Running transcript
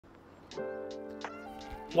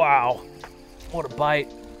Wow, what a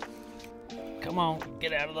bite. Come on,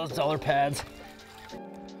 get out of those dollar pads.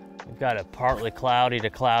 We've got a partly cloudy to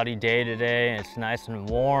cloudy day today, and it's nice and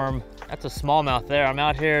warm. That's a smallmouth there. I'm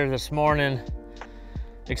out here this morning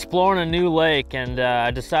exploring a new lake, and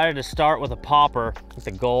I decided to start with a popper.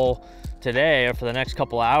 The goal today, or for the next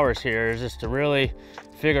couple hours here, is just to really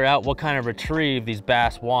figure out what kind of retrieve these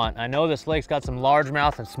bass want. I know this lake's got some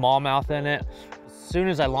largemouth and smallmouth in it. As soon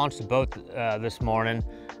as I launched the boat this morning,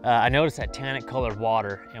 I noticed that tannic colored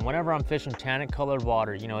water. And whenever I'm fishing tannic colored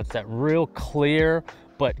water, you know, it's that real clear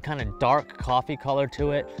but kind of dark coffee color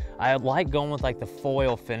to it. I like going with like the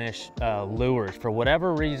foil finish lures. For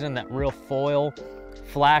whatever reason, that real foil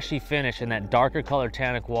flashy finish in that darker colored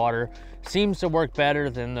tannic water seems to work better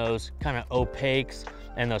than those kind of opaques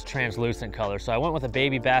and those translucent colors. So I went with a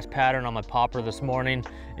baby bass pattern on my popper this morning,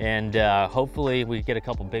 and hopefully we get a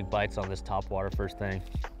couple big bites on this topwater first thing.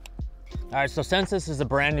 All right, so since this is a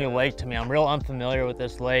brand new lake to me, I'm real unfamiliar with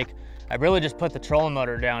this lake. I really just put the trolling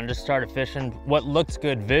motor down and just started fishing what looks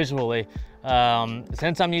good visually.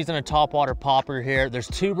 Since I'm using a topwater popper here, there's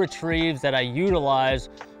two retrieves that I utilize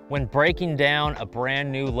when breaking down a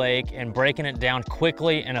brand new lake and breaking it down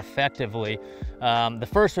quickly and effectively. The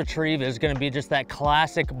first retrieve is gonna be just that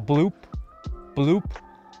classic bloop, bloop,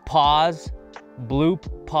 pause,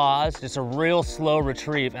 bloop, pause, just a real slow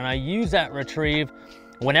retrieve. And I use that retrieve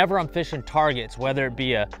whenever I'm fishing targets, whether it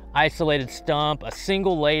be a isolated stump, a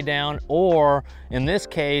single laydown, or in this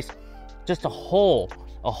case, just a hole.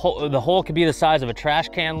 The hole could be the size of a trash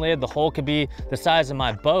can lid, the hole could be the size of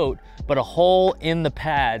my boat, but a hole in the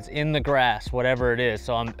pads, in the grass, whatever it is.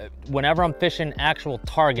 So whenever I'm fishing actual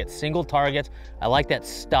targets, single targets, I like that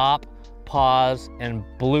stop, pause, and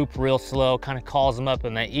bloop real slow, kind of calls them up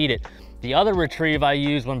and they eat it. The other retrieve I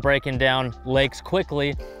use when breaking down lakes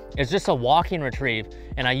quickly is just a walking retrieve.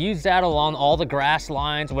 And I use that along all the grass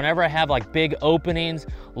lines whenever I have like big openings,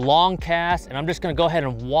 long casts, and I'm just gonna go ahead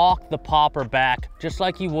and walk the popper back just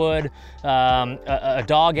like you would a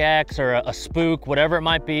dog X or a spook, whatever it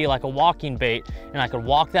might be, like a walking bait. And I could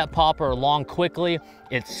walk that popper along quickly.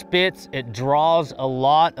 It spits, it draws a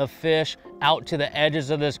lot of fish out to the edges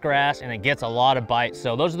of this grass, and it gets a lot of bites.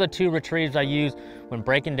 So those are the two retrieves I use when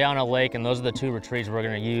breaking down a lake, and those are the two retrieves we're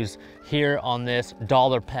gonna use here on this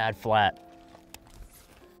dollar pad flat.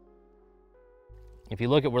 If you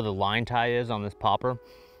look at where the line tie is on this popper,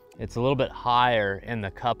 it's a little bit higher in the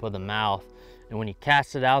cup of the mouth. And when you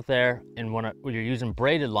cast it out there, and when you're using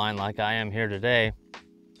braided line like I am here today,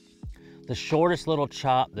 the shortest little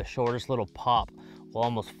chop, the shortest little pop will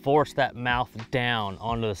almost force that mouth down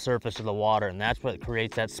onto the surface of the water. And that's what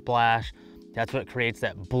creates that splash. That's what creates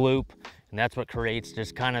that bloop. And that's what creates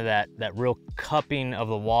just kind of that real cupping of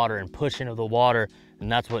the water and pushing of the water. And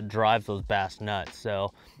that's what drives those bass nuts.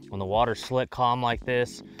 So when the water's slick, calm like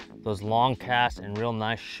this, those long casts and real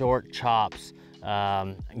nice short chops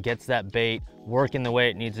gets that bait working the way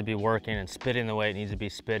it needs to be working and spitting the way it needs to be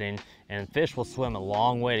spitting. And fish will swim a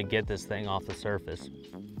long way to get this thing off the surface.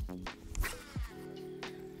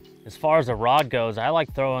 As far as the rod goes, I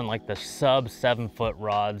like throwing like the sub 7-foot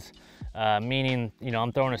rods. Meaning, you know,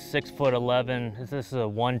 I'm throwing a 6'11". This is a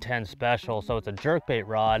 110 special, so it's a jerkbait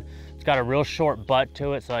rod. It's got a real short butt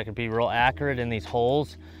to it, so I can be real accurate in these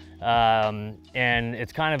holes. And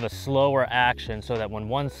it's kind of a slower action, so that when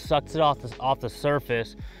one sucks it off the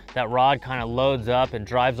surface, that rod kind of loads up and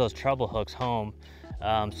drives those treble hooks home.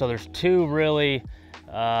 So there's two really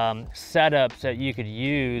setups that you could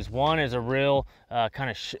use. One is a real kind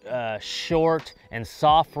of short and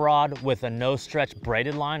soft rod with a no stretch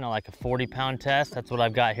braided line, like a 40-pound test. That's what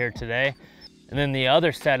I've got here today. And then the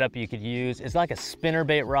other setup you could use is like a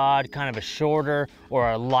spinnerbait rod, kind of a shorter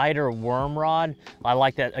or a lighter worm rod. I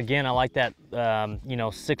like that, again, I like that, you know,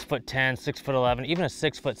 6'10", 6'11", even a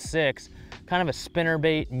 6'6", kind of a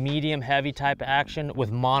spinnerbait, medium heavy type of action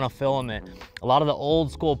with monofilament. A lot of the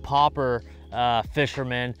old school popper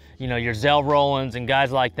fishermen, you know, your Zell Rollins and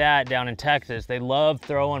guys like that down in Texas, they love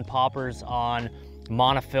throwing poppers on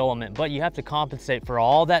monofilament, but you have to compensate for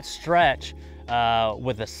all that stretch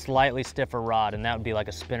with a slightly stiffer rod, and that would be like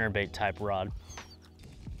a spinnerbait type rod.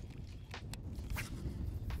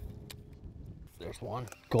 There's one.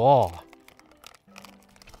 Gaw.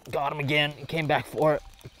 Got him again. He came back for it.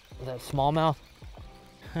 Is that smallmouth?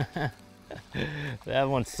 That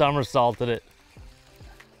one somersaulted it.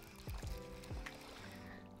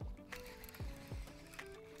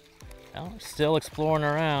 Well, still exploring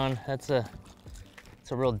around. It's a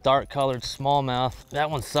real dark colored smallmouth.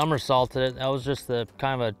 That one somersaulted it. That was just the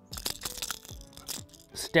kind of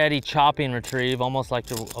a steady chopping retrieve, almost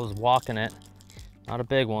like I was walking it. Not a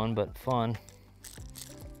big one, but fun.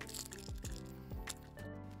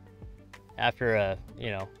 after a,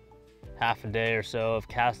 half a day or so of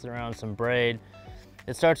casting around some braid,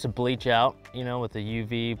 it starts to bleach out, with the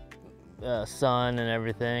UV sun and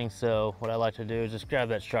everything. So what I like to do is just grab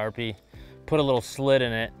that Sharpie, put a little slit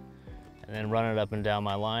in it, and then run it up and down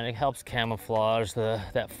my line. It helps camouflage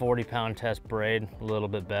that 40-pound test braid a little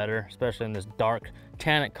bit better, especially in this dark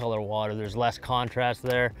tannic color water. There's less contrast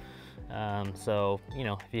there. So,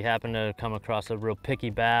 if you happen to come across a real picky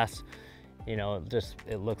bass,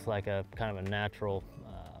 it looks like a kind of a natural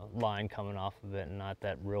line coming off of it and not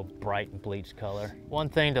that real bright bleach color. One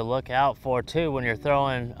thing to look out for too when you're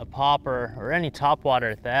throwing a popper or any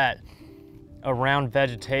topwater at that around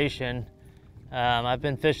vegetation, I've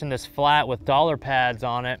been fishing this flat with dollar pads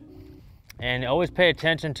on it, and always pay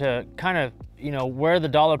attention to kind of, where the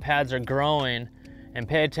dollar pads are growing, and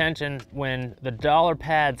pay attention when the dollar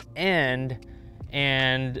pads end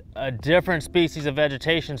and a different species of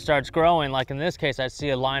vegetation starts growing. Like in this case, I see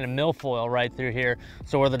a line of milfoil right through here.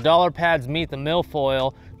 So where the dollar pads meet the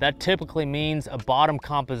milfoil, that typically means a bottom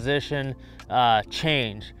composition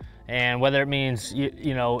change. And whether it means,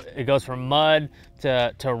 it goes from mud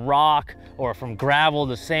to rock, or from gravel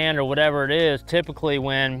to sand, or whatever it is, typically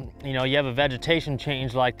when, you have a vegetation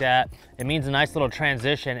change like that, it means a nice little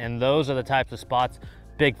transition, and those are the types of spots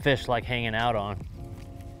big fish like hanging out on.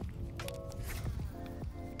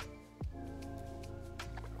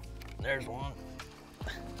 There's one.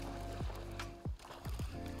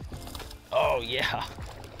 Oh yeah.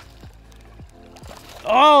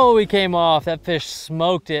 Oh, he came off. That fish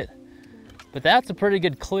smoked it. But that's a pretty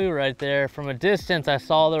good clue right there. From a distance, I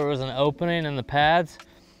saw there was an opening in the pads,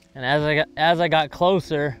 and as I got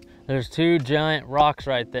closer, there's two giant rocks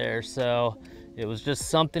right there. So it was just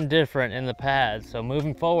something different in the pads. So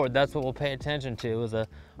moving forward, that's what we'll pay attention to, is a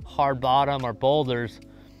hard bottom or boulders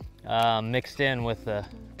mixed in with the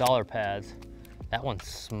dollar pads. That one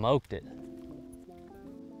smoked it.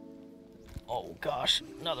 Oh gosh,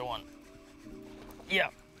 another one. Yeah.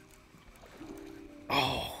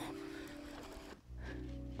 Oh.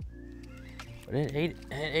 But it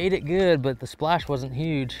ate it good, but the splash wasn't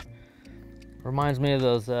huge. Reminds me of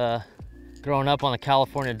those, growing up on the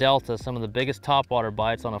California Delta, some of the biggest topwater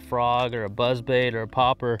bites on a frog or a buzzbait or a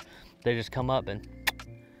popper, they just come up and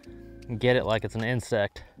get it like it's an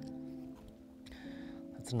insect.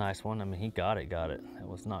 That's a nice one. I mean, he got it. It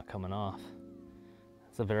was not coming off.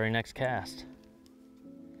 It's the very next cast.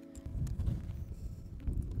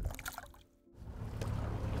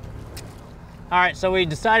 All right, so we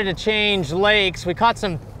decided to change lakes. We caught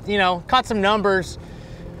some, numbers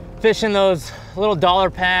fishing those little dollar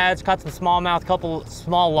pads, caught some smallmouth, couple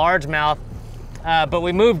small largemouth, but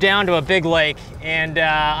we moved down to a big lake, and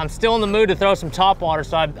I'm still in the mood to throw some topwater,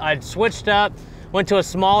 so I switched up, went to a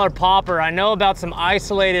smaller popper. I know about some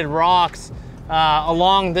isolated rocks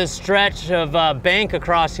along this stretch of bank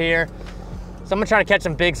across here, so I'm gonna try to catch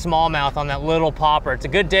some big smallmouth on that little popper. It's a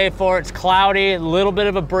good day for it. It's cloudy, a little bit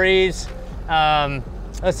of a breeze.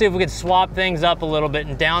 Let's see if we can swap things up a little bit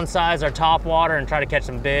and downsize our topwater and try to catch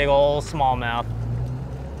some big old smallmouth.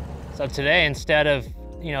 So today, instead of,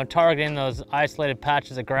 targeting those isolated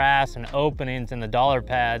patches of grass and openings in the dollar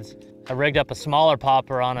pads, I rigged up a smaller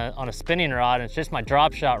popper on a spinning rod, and it's just my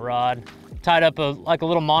drop shot rod, tied up like a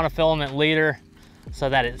little monofilament leader so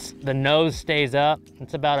that the nose stays up.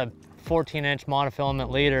 It's about a 14-inch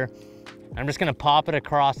monofilament leader. I'm just gonna pop it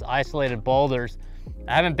across isolated boulders.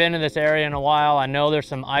 I haven't been to this area in a while. I know there's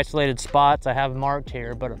some isolated spots I have marked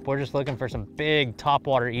here, but we're just looking for some big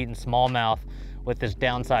topwater eating smallmouth with this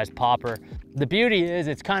downsized popper. The beauty is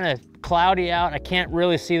it's kind of cloudy out. I can't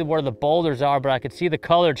really see where the boulders are, but I could see the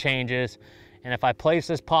color changes. And if I place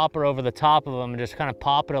this popper over the top of them and just kind of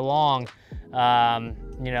pop it along, one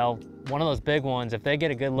of those big ones, if they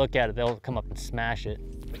get a good look at it, they'll come up and smash it.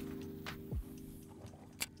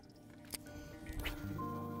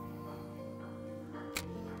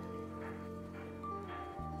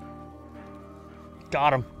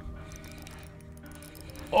 Got him.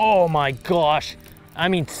 Oh my gosh. I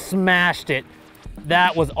mean, smashed it.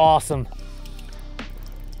 That was awesome.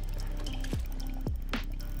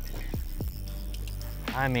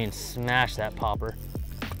 I mean, smash that popper.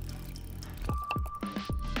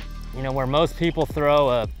 Where most people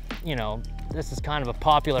throw this is kind of a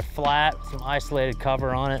popular flat, some isolated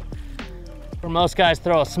cover on it. Where most guys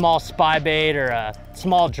throw a small spy bait or a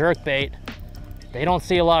small jerk bait, they don't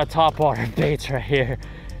see a lot of topwater baits right here,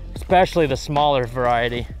 especially the smaller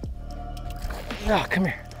variety. Oh, come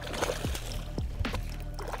here.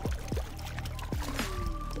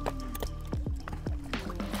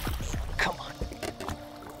 Come on.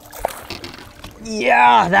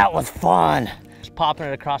 Yeah, that was fun. Just popping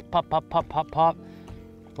it across, pop, pop, pop, pop, pop.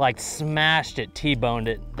 like smashed it, T-boned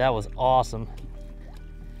it. That was awesome.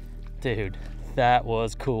 Dude, that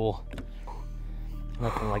was cool.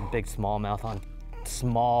 Nothing like big smallmouth on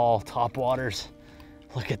small top waters.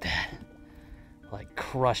 Look at that. Like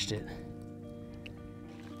crushed it.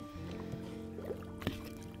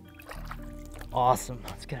 Awesome,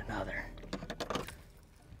 let's get another.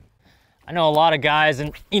 I know a lot of guys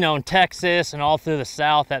in, in Texas and all through the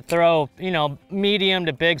South that throw, medium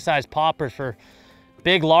to big size poppers for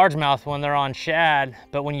big largemouth when they're on shad.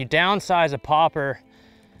 But when you downsize a popper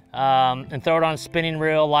and throw it on a spinning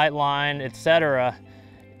reel, light line, etc.,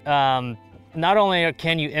 not only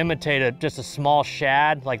can you imitate just a small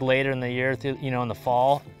shad like later in the year, in the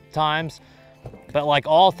fall times, but like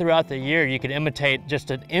all throughout the year, you could imitate just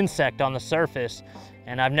an insect on the surface.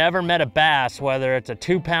 And I've never met a bass, whether it's a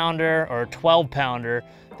 2-pounder or a 12-pounder,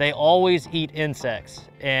 they always eat insects.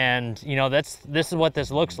 And this is what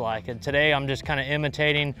this looks like. And today I'm just kind of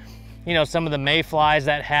imitating, some of the mayflies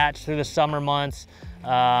that hatch through the summer months,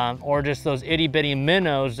 or just those itty bitty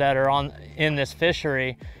minnows that are in this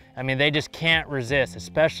fishery. I mean, they just can't resist,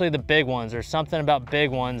 especially the big ones. There's something about big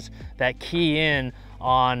ones that key in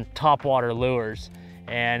on topwater lures.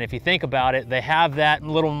 And if you think about it, they have that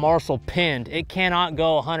little morsel pinned. It cannot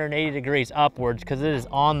go 180 degrees upwards because it is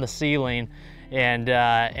on the ceiling, and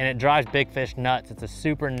it drives big fish nuts. It's a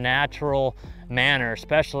supernatural manner,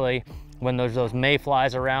 especially when there's those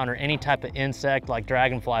mayflies around or any type of insect like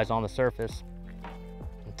dragonflies on the surface.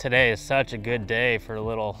 Today is such a good day for a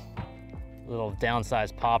little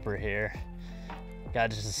downsized popper here. Got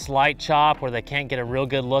just a slight chop where they can't get a real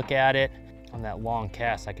good look at it. On that long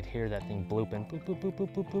cast, I could hear that thing blooping, boop, boop, boop,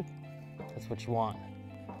 boop, boop, boop. That's what you want.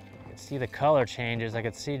 You can see the color changes. I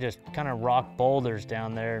could see just kind of rock boulders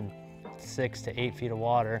down there, 6 to 8 feet of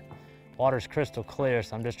water. Water's crystal clear,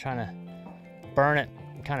 so I'm just trying to burn it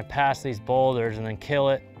and kind of pass these boulders and then kill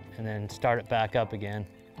it and then start it back up again.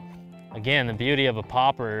 Again, the beauty of a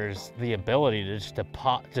popper is the ability to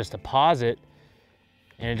just deposit,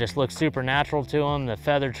 and it just looks supernatural to them. The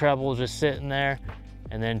feather treble is just sitting there,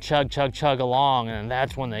 and then chug, chug, chug along, and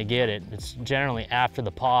that's when they get it. It's generally after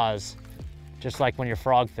the pause, just like when you're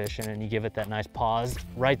frog fishing and you give it that nice pause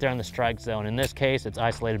right there in the strike zone. In this case, it's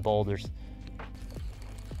isolated boulders.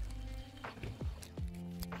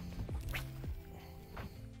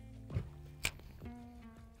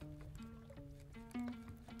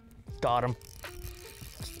 Got him.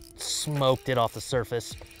 Smoked it off the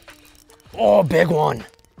surface. Oh, big one.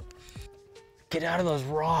 Get out of those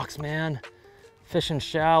rocks, man. Fishing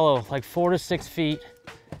shallow, like 4 to 6 feet.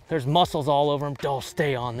 There's mussels all over them. Don't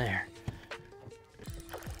stay on there.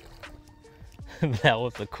 That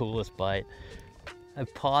was the coolest bite. I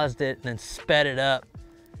paused it and then sped it up.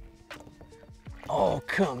 Oh,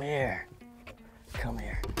 come here. Come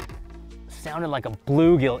here. Sounded like a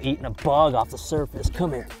bluegill eating a bug off the surface.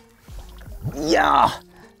 Come here. Yeah!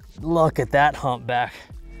 Look at that humpback.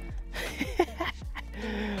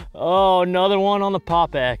 Oh, another one on the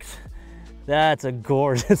Pop X. That's a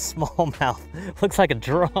gorgeous smallmouth. Looks like a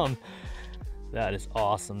drum. That is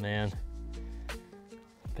awesome, man.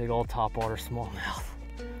 Big old topwater smallmouth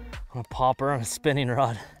on a popper on a spinning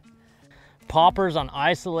rod. Poppers on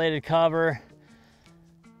isolated cover,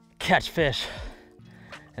 catch fish.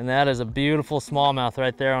 And that is a beautiful smallmouth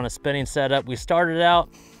right there on a spinning setup. We started out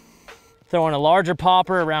throwing a larger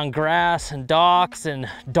popper around grass and docks and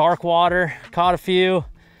dark water, caught a few.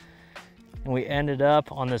 And we ended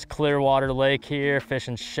up on this clear water lake here,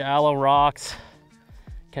 fishing shallow rocks,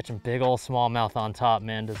 catching big old smallmouth on top,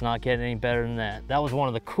 man. Does not get any better than that. That was one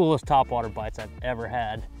of the coolest topwater bites I've ever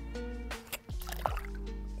had.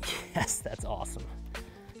 Yes, that's awesome.